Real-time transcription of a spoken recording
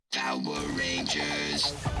Power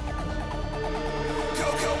Rangers. Go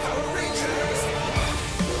Power Rangers!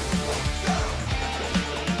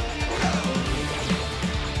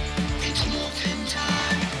 It's morphin'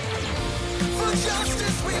 time. For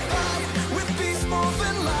justice we fight, with peace,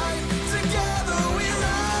 morphin' light. Together we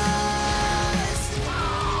rise.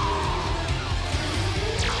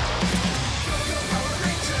 Go Power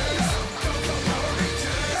Rangers! Go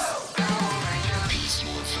Power Rangers! Beast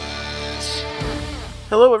Morphers.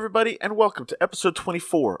 Hello, everybody, and welcome to episode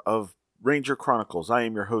 24 of Ranger Chronicles. I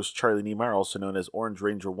am your host, Charlie Niemeyer, also known as Orange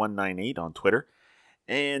Ranger 198 on Twitter.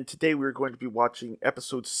 And today we're going to be watching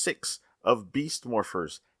episode 6 of Beast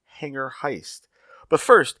Morphers, Hangar Heist. But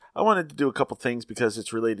first, I wanted to do a couple things because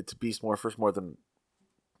it's related to Beast Morphers more than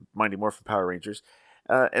Mighty Morphin Power Rangers.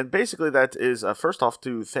 And basically that is, first off,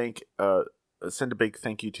 to send a big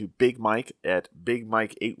thank you to Big Mike at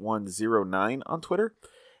BigMike8109 on Twitter.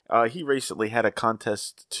 He recently had a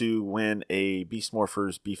contest to win a Beast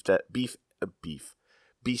Morphers Beast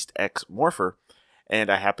X Morpher,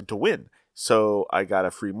 and I happened to win. So I got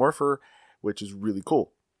a free Morpher, which is really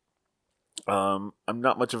cool. I'm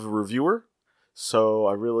not much of a reviewer, so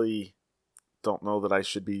I really don't know that I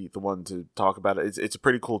should be the one to talk about it. It's a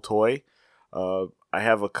pretty cool toy. I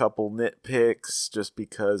have a couple nitpicks just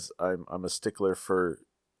because I'm a stickler for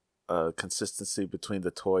consistency between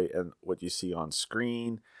the toy and what you see on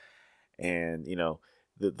screen. And, you know,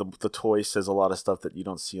 the toy says a lot of stuff that you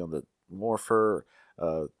don't see on the Morpher.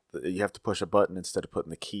 You have to push a button instead of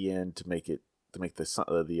putting the key in to make the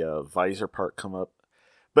visor part come up.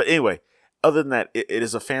 But anyway, other than that, it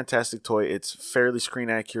is a fantastic toy. It's fairly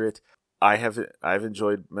screen accurate. I've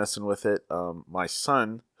enjoyed messing with it. My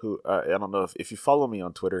son, who I don't know if you follow me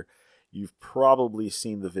on Twitter, you've probably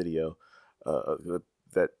seen the video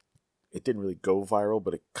that it didn't really go viral,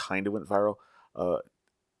 but it kind of went viral.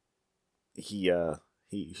 He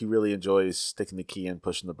really enjoys sticking the key in,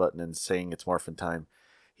 pushing the button, and saying it's morphin' time.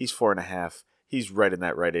 He's 4.5. He's right in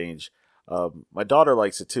that right age. My daughter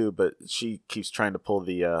likes it too, but she keeps trying to pull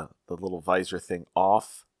the little visor thing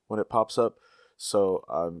off when it pops up,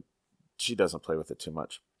 so she doesn't play with it too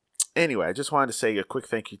much. Anyway, I just wanted to say a quick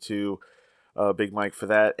thank you to Big Mike for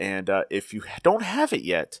that, and if you don't have it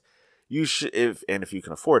yet, you should. If you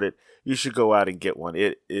can afford it, you should go out and get one.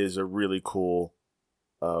 It is a really cool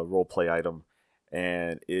role play item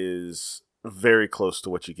and is very close to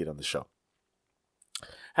what you get on the show.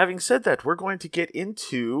 Having said that, we're going to get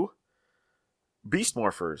into Beast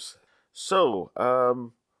Morphers. So,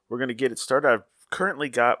 we're going to get it started. I've currently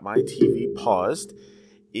got my TV paused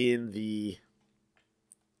in the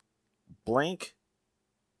blank.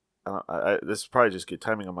 This is probably just good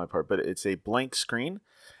timing on my part, but it's a blank screen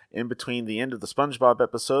in between the end of the SpongeBob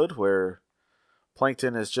episode where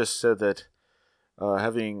Plankton has just said that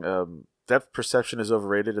having depth perception is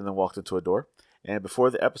overrated and then walked into a door. And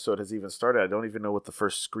before the episode has even started, I don't even know what the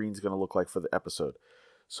first screen's going to look like for the episode.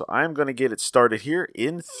 So I'm going to get it started here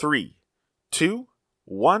in 3, 2,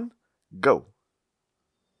 1, go.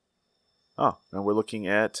 Oh, and we're looking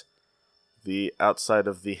at the outside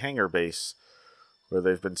of the hangar base where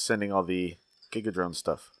they've been sending all the Gigadrone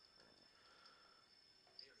stuff.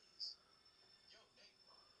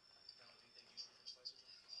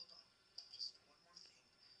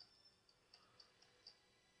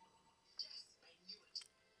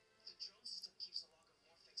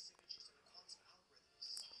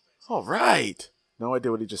 All right. No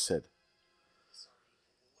idea what he just said.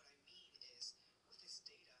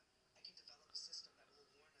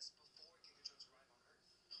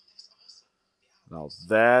 Now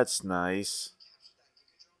that's nice.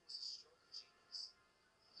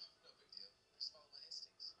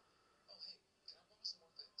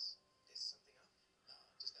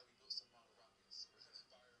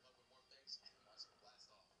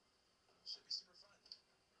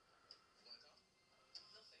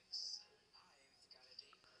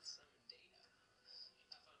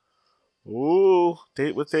 Ooh,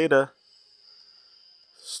 date with Data.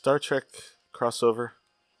 Star Trek crossover.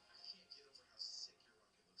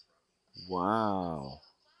 Wow.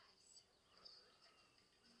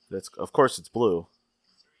 Of course it's blue.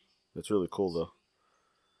 That's really cool though.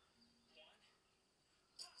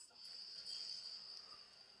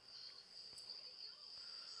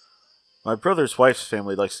 My brother's wife's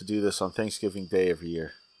family likes to do this on Thanksgiving Day every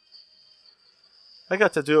year. I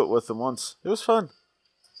got to do it with them once. It was fun.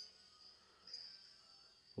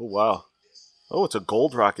 Oh, wow. Oh, it's a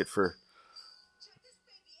gold rocket for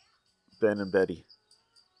Ben and Betty.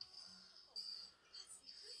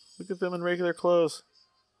 Look at them in regular clothes.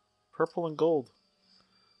 Purple and gold.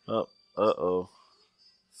 Oh, uh-oh.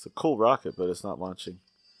 It's a cool rocket, but it's not launching.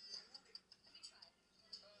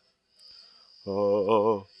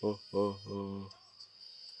 Oh, oh, oh, oh.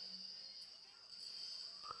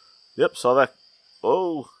 Yep, saw that.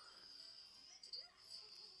 Oh.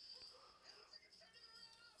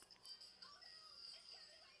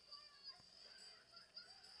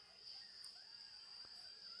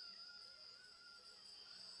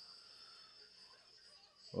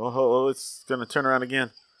 Oh, it's gonna turn around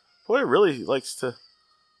again. Boy, it really likes to.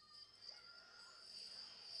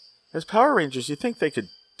 As Power Rangers, you think they could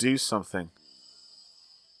do something.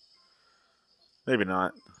 Maybe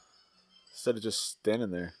not. Instead of just standing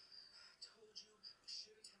there.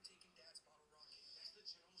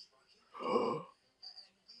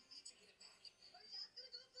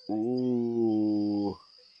 Ooh.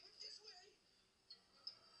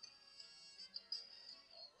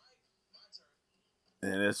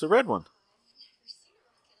 And it's a red one.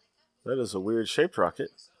 That is a weird shaped rocket.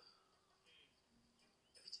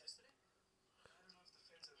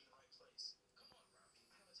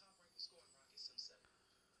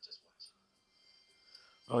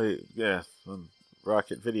 Oh, yeah.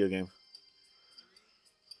 Rocket video game.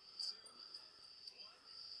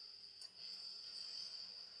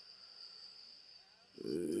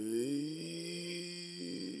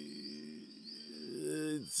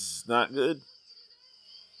 It's not good.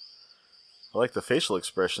 I like the facial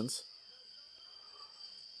expressions.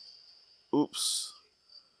 Oops.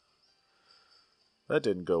 That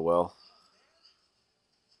didn't go well.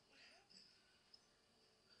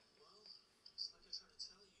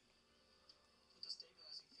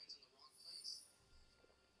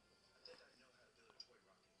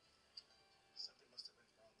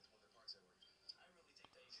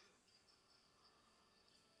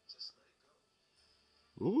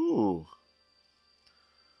 Ooh.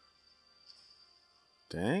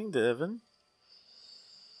 Dang, Devin.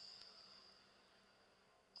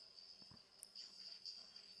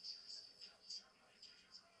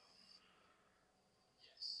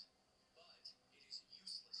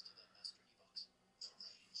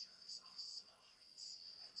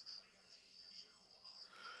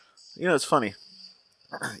 You know, it's funny.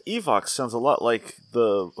 Evox sounds a lot like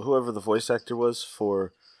the whoever the voice actor was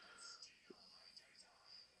for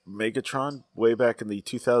Megatron way back in the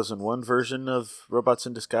 2001 version of Robots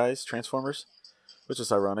in Disguise Transformers, which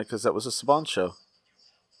is ironic because that was a Saban show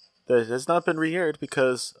that has not been re-aired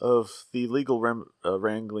because of the legal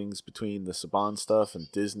wranglings between the Saban stuff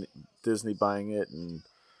and Disney buying it and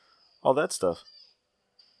all that stuff.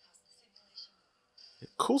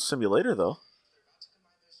 Cool simulator though.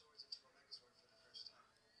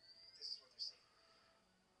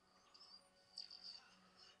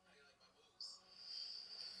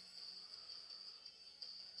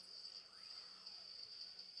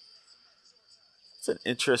 It's an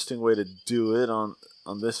interesting way to do it on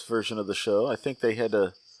this version of the show. I think they had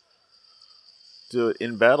to do it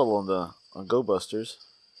in battle on Go Busters.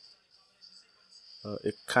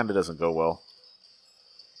 It kind of doesn't go well.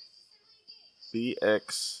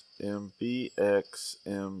 BXMV.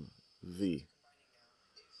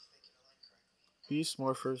 Beast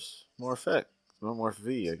Morphers More Effect. Morph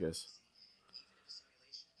V, I guess.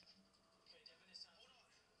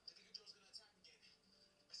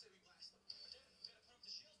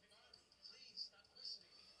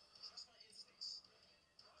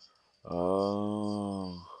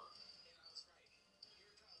 Oh.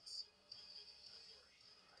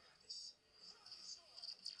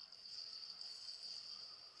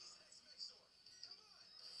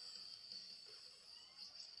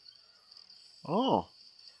 Oh.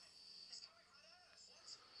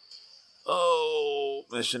 Oh.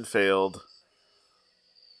 Mission failed.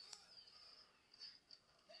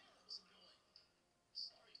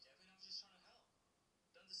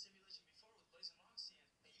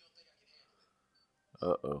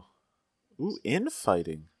 Uh oh. Ooh,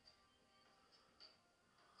 infighting.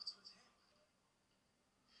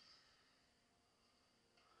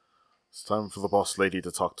 It's time for the boss lady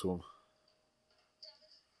to talk to him.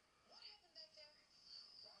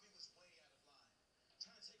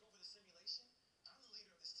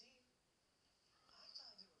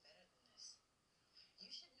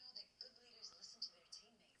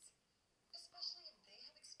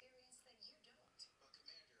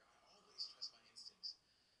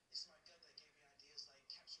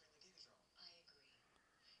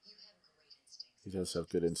 He does have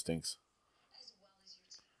good instincts.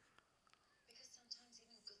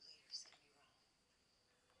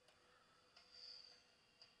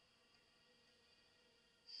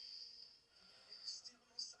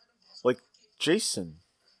 Like Jason.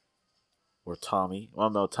 Or Tommy. Well,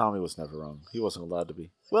 no, Tommy was never wrong. He wasn't allowed to be.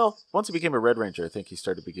 Well, once he became a Red Ranger, I think he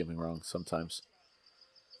started becoming wrong sometimes.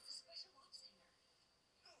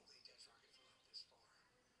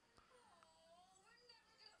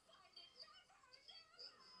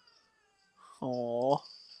 Oh,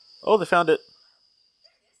 oh, they found it.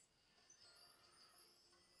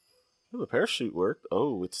 Oh, the parachute worked.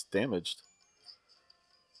 Oh, it's damaged.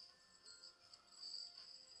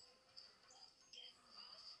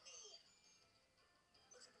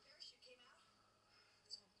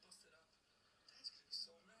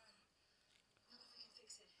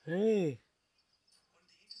 Hey,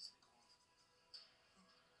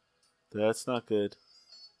 that's not good.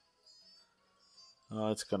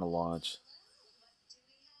 Oh, it's gonna launch.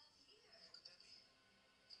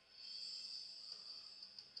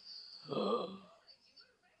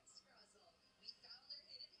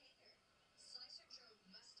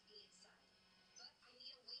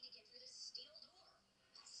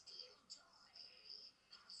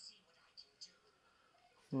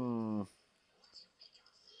 Hmm.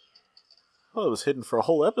 Oh, it was hidden for a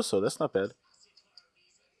whole episode. That's not bad.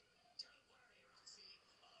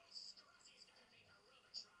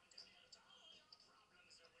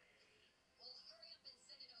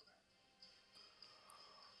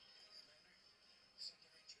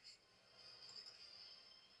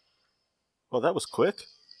 Well, that was quick.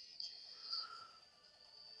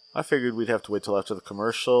 I figured we'd have to wait till after the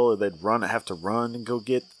commercial, or they'd have to run and go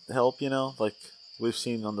get help, like we've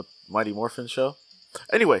seen on the Mighty Morphin show.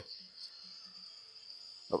 Anyway,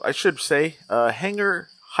 I should say, Hangar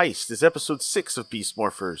Heist is episode 6 of Beast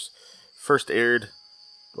Morphers. First aired,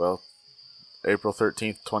 well, April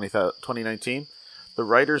 13th, 2019. The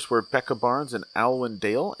writers were Becca Barnes and Alwyn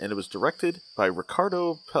Dale, and it was directed by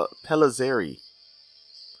Riccardo Pellizzeri.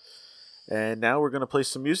 And now we're going to play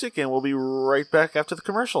some music, and we'll be right back after the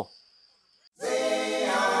commercial.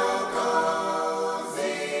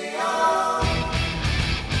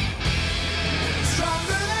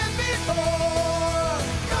 Stronger than before.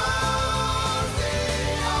 Go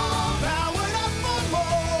Xeon. Powered up for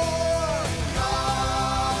more. Go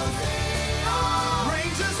Xeon.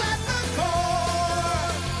 Rangers at the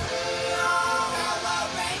core. Xeon. Power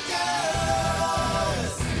Rangers.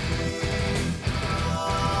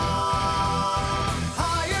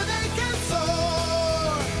 Higher they can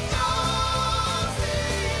soar. Go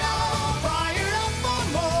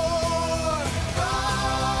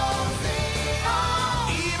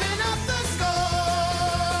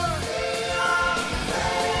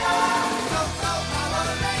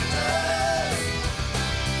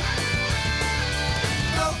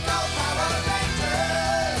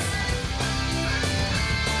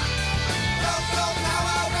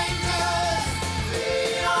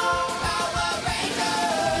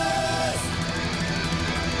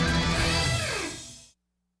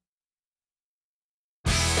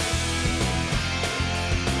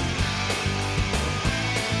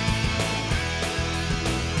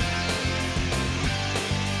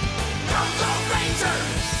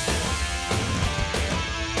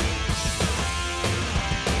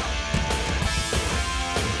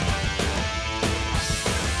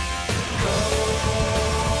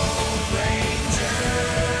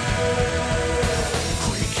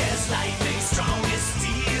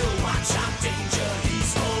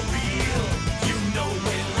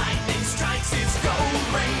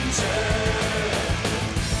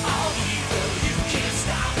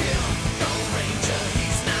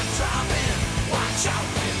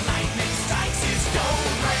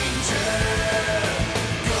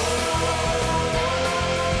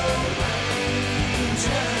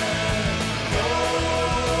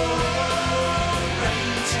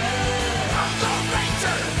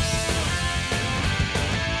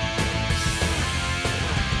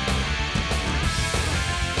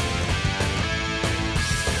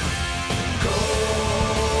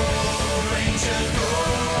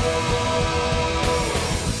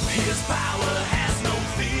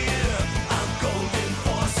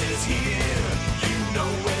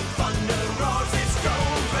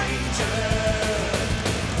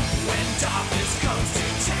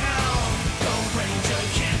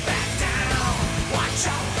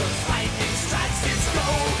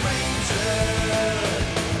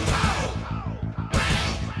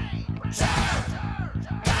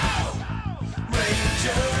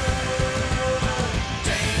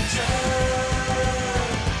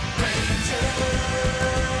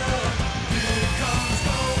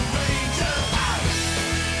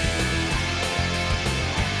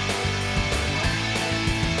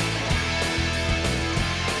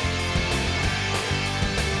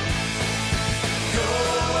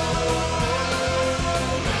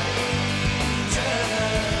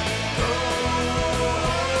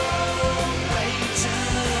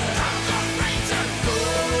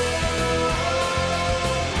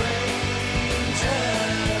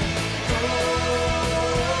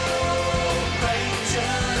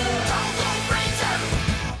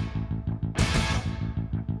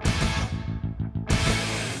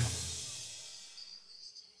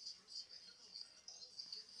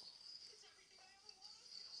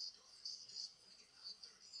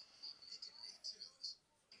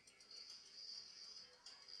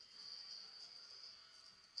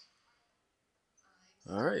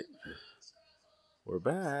All right. We're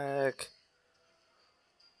back.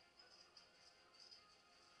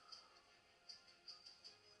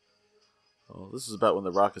 Oh, this is about when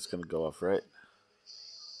the rocket's going to go off, right?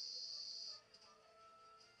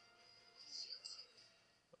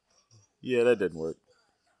 Yeah, that didn't work.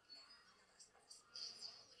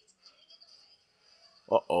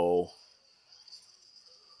 Uh-oh.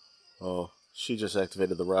 Oh, she just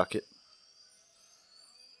activated the rocket.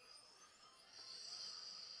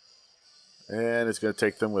 And it's going to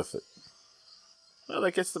take them with it. Well,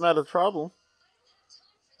 that gets them out of the problem.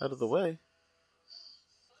 Out of the way.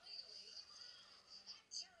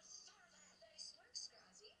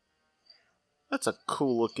 That's a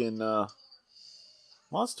cool looking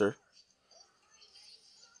monster.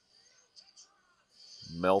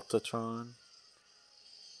 Meltatron.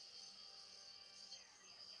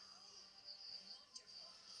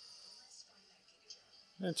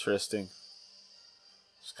 Interesting.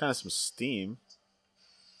 There's kind of some steam.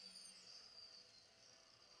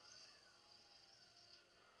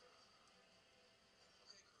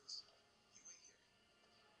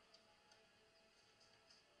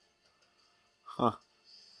 Huh.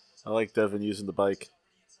 I like Devin using the bike.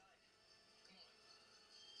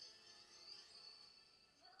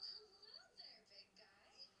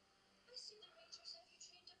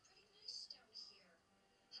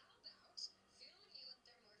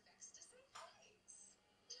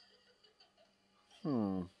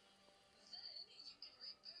 Hmm.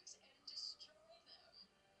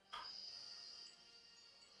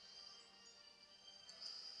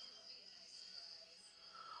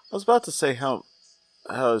 I was about to say how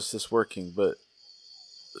is this working, but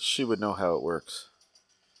she would know how it works.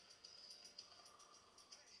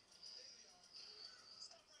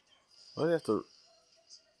 Why do you have to?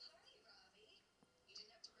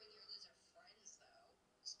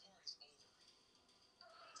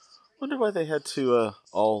 Wonder why they had to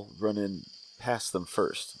all run in past them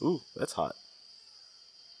first. Ooh, that's hot.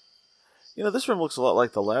 You know, this room looks a lot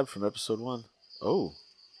like the lab from episode 1. Oh.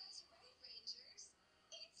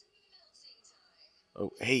 Oh,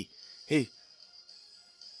 hey. Hey.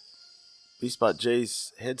 Beastbot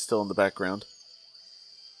J's head still in the background.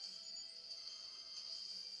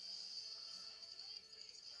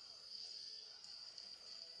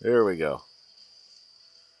 There we go.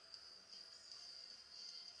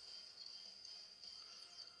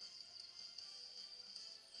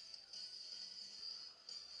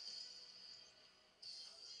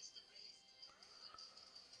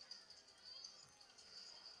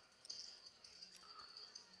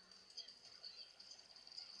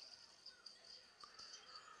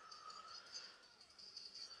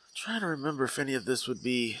 Trying to remember if any of this would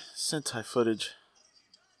be Sentai footage.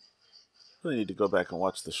 Really need to go back and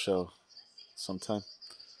watch the show sometime.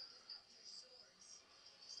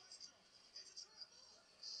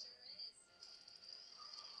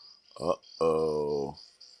 Uh-oh.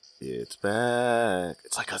 It's back.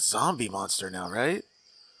 It's like a zombie monster now, right?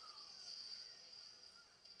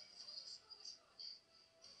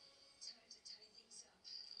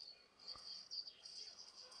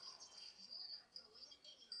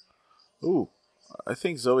 Ooh. I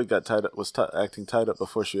think Zoe got tied up, was acting tied up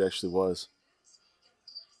before she actually was.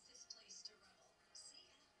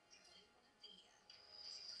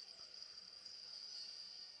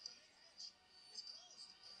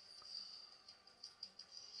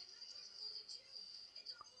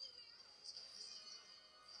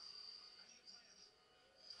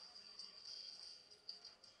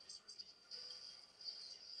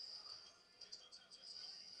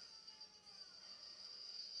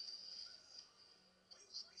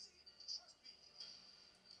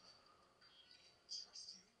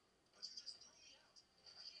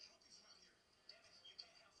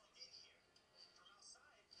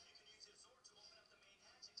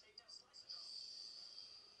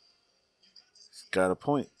 He's got a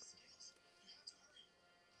point.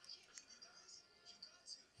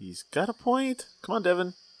 He's got a point. Come on,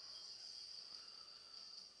 Devin.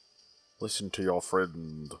 Listen to your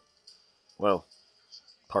friend. Well,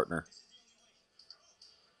 partner.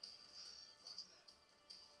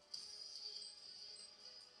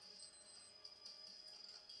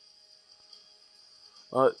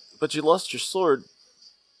 But you lost your sword.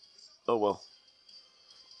 Oh well.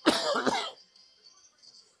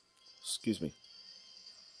 Excuse me.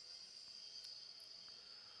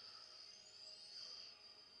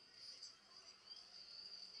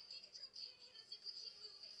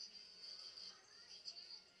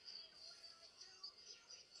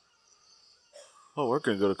 Oh, we're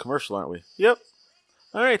gonna go to commercial, aren't we? Yep.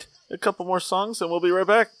 All right, a couple more songs, and we'll be right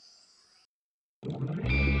back.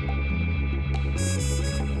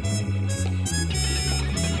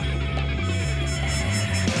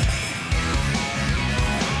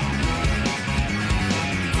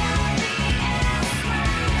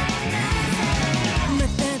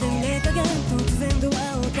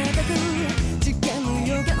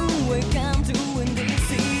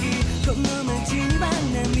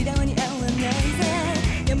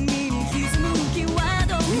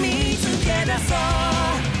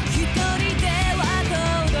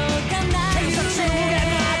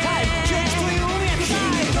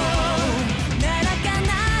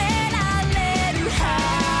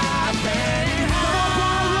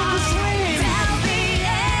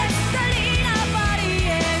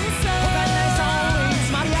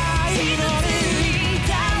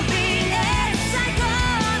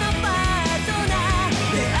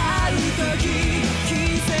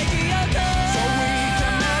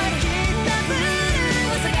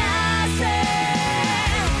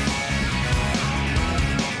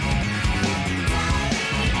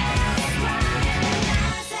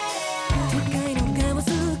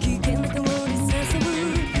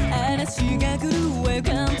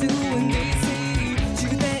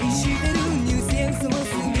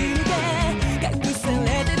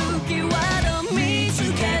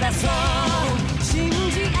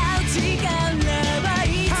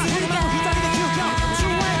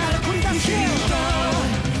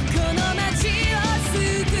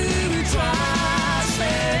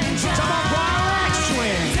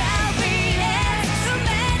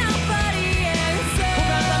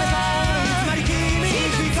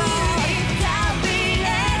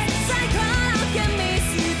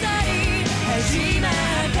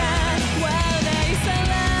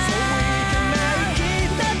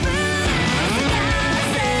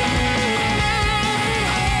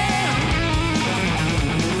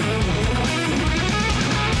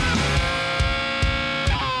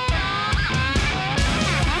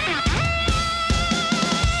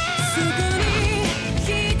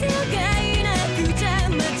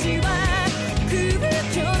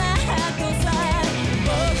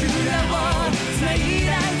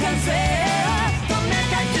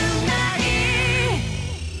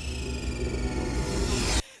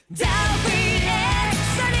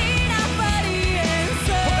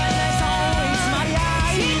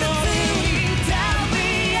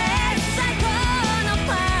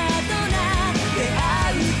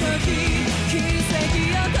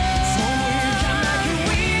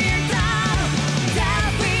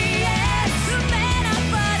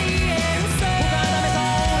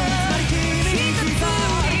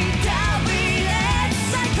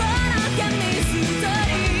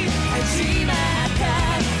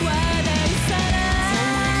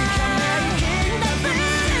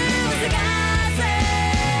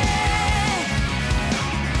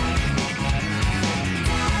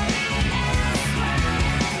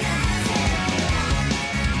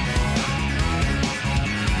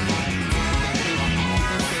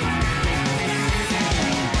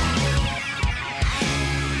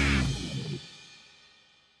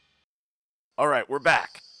 we're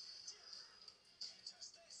back.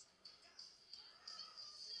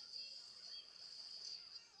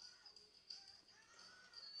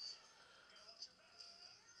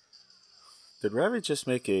 Did Ravi just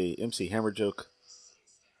make a MC Hammer joke?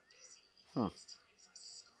 Uh-oh,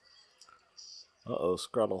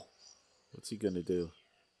 Scruttle. What's he gonna do?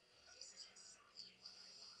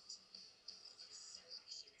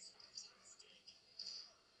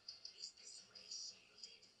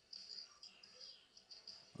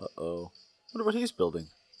 Uh-oh. Wonder what he's building.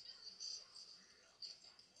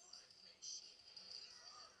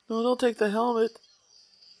 No, don't take the helmet.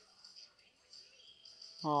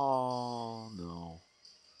 Oh, no.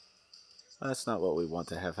 That's not what we want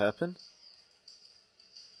to have happen.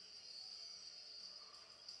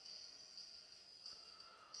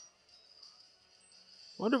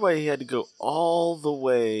 Wonder why he had to go all the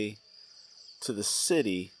way to the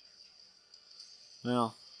city.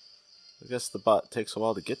 Well, I guess the bot takes a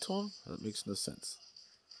while to get to him? That makes no sense.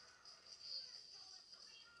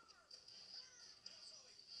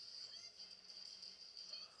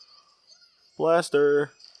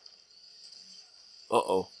 Blaster!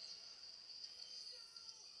 Uh-oh.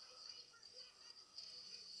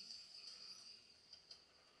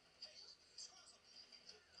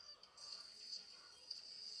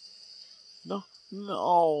 No.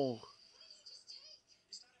 No!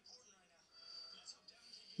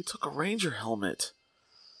 He took a ranger helmet.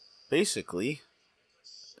 Basically.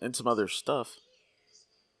 And some other stuff.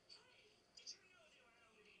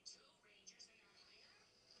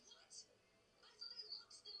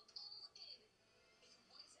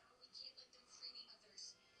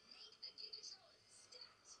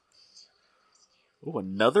 Ooh,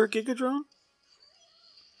 another Gigadrone?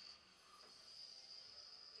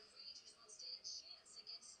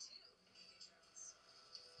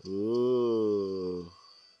 Ooh.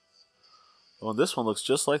 Oh, and this one looks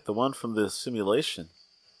just like the one from the simulation.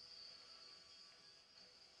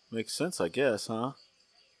 Makes sense, I guess, huh?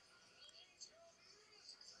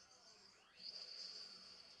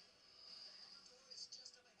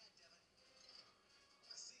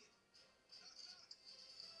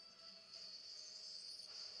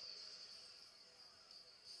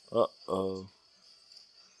 Uh-oh.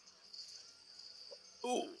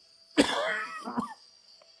 Ooh.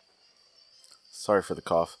 Sorry for the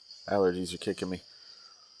cough. Allergies are kicking me.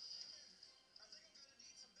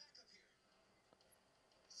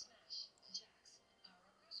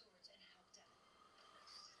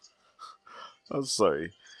 I'm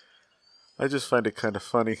sorry. I just find it kind of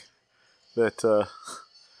funny that,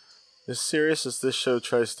 as serious as this show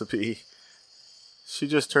tries to be, she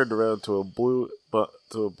just turned around to a blue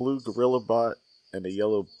gorilla bot and a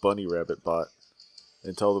yellow bunny rabbit bot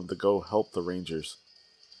and told them to go help the Rangers.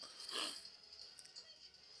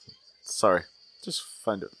 Sorry, just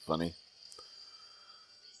find it funny.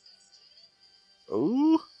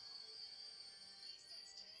 Ooh.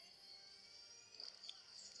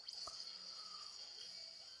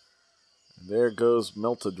 And there goes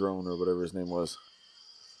Meltadrone or whatever his name was.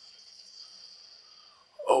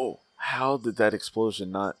 Oh, how did that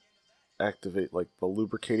explosion not activate like the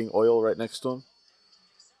lubricating oil right next to him?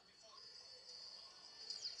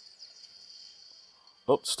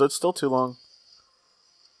 Oh, stood still too long.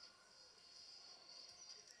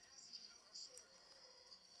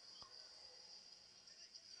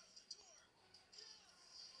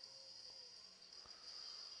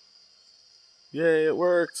 Yay, it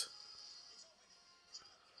worked.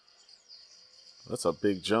 That's a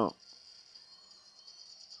big jump.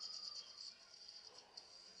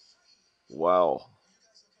 Wow.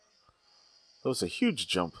 That was a huge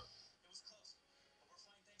jump.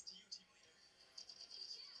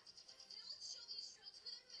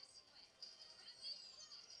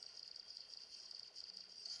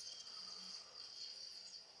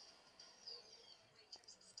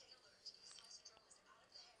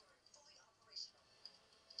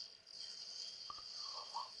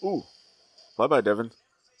 Ooh. Bye-bye, Devin.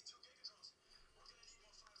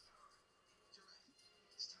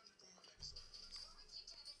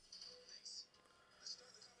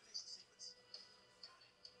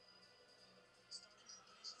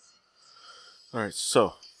 Alright,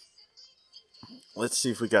 so let's see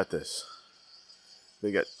if we got this.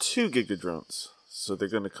 They got 2 Gigadrones, so they're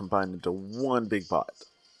going to combine into one big bot.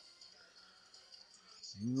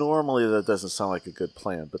 Normally that doesn't sound like a good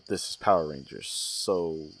plan, but this is Power Rangers,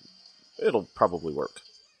 so it'll probably work.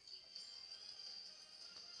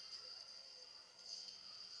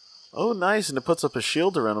 Oh, nice, and it puts up a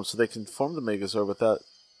shield around them so they can form the Megazord without...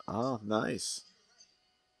 Oh, nice.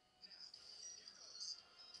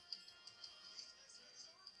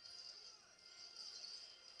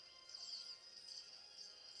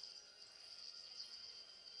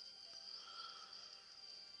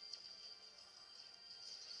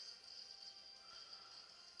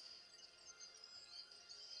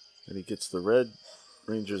 And he gets the Red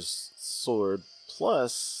Ranger's sword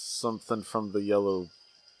plus something from the yellow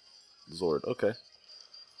Zord. Okay.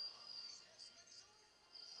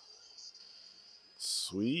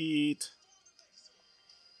 Sweet.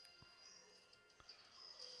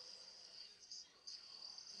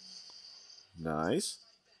 Nice.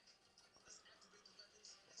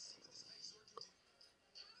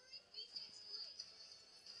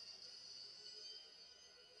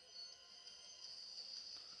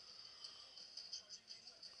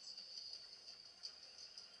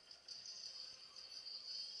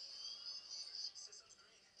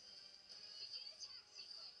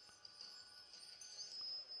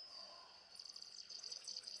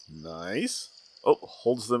 Nice. Oh,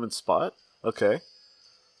 holds them in spot. Okay.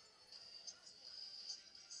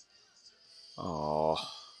 Oh.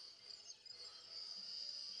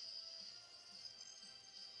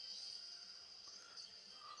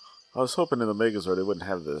 I was hoping in the Megazord they wouldn't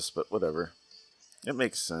have this, but whatever. It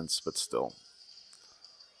makes sense, but still.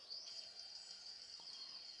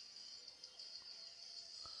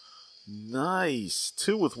 Nice.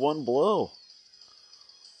 2 with 1 blow.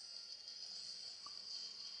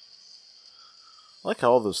 I like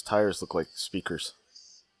how all those tires look like speakers.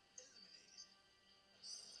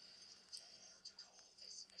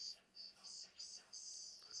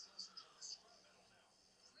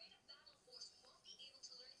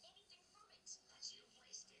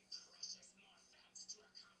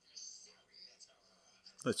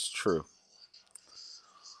 That's true.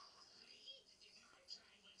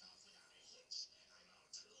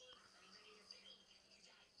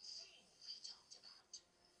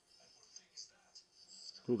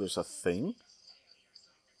 Ooh, there's a thing?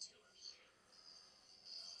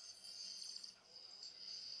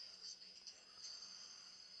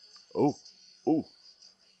 Oh, ooh.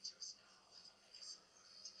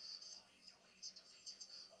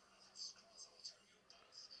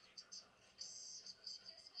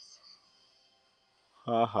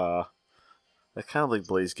 Haha. I kind of like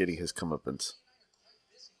Blaze getting his comeuppance.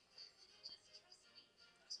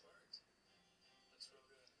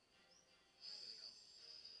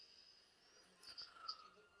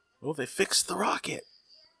 Oh, they fixed the rocket.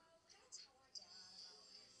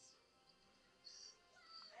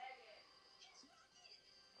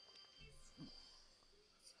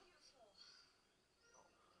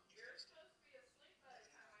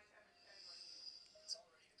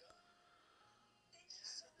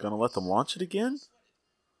 Gonna let them launch it again?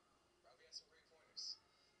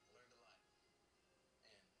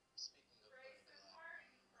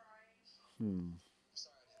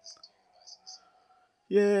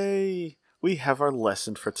 Yay! We have our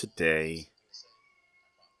lesson for today.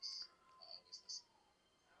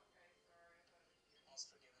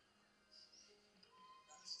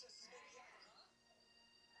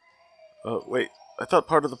 Oh, wait. I thought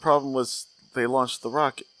part of the problem was they launched the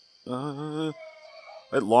rocket.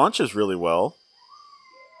 It launches really well.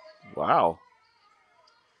 Wow.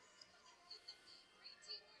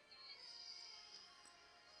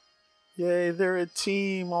 Yay, they're a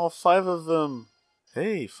team, all 5 of them.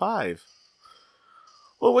 Hey, 5.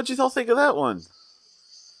 Well, what'd you all think of that one?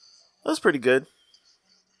 That was pretty good.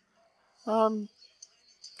 Can't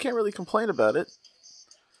really complain about it.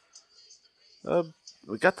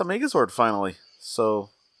 We got the Megazord finally,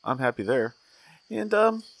 so I'm happy there. And,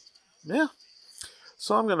 yeah.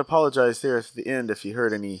 So I'm going to apologize there at the end if you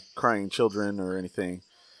heard any crying children or anything.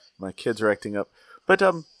 My kids are acting up. But,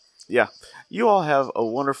 yeah. You all have a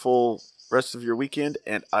wonderful rest of your weekend,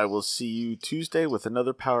 and I will see you Tuesday with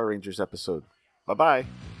another Power Rangers episode. Bye-bye.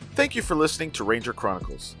 Thank you for listening to Ranger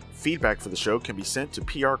Chronicles. Feedback for the show can be sent to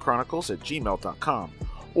prchronicles@gmail.com,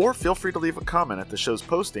 or feel free to leave a comment at the show's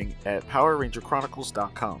posting at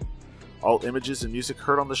powerrangerchronicles.com. All images and music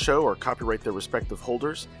heard on the show are copyright their respective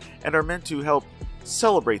holders and are meant to help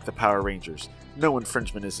celebrate the Power Rangers. No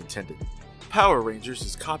infringement is intended. Power Rangers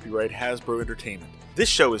is copyright Hasbro Entertainment. This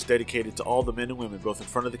show is dedicated to all the men and women both in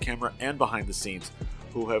front of the camera and behind the scenes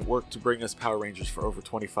who have worked to bring us Power Rangers for over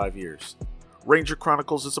 25 years. Ranger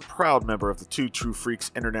Chronicles is a proud member of the Two True Freaks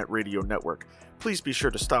Internet Radio Network. Please be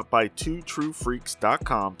sure to stop by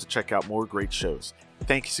twotruefreaks.com to check out more great shows.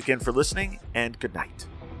 Thanks again for listening, and good night.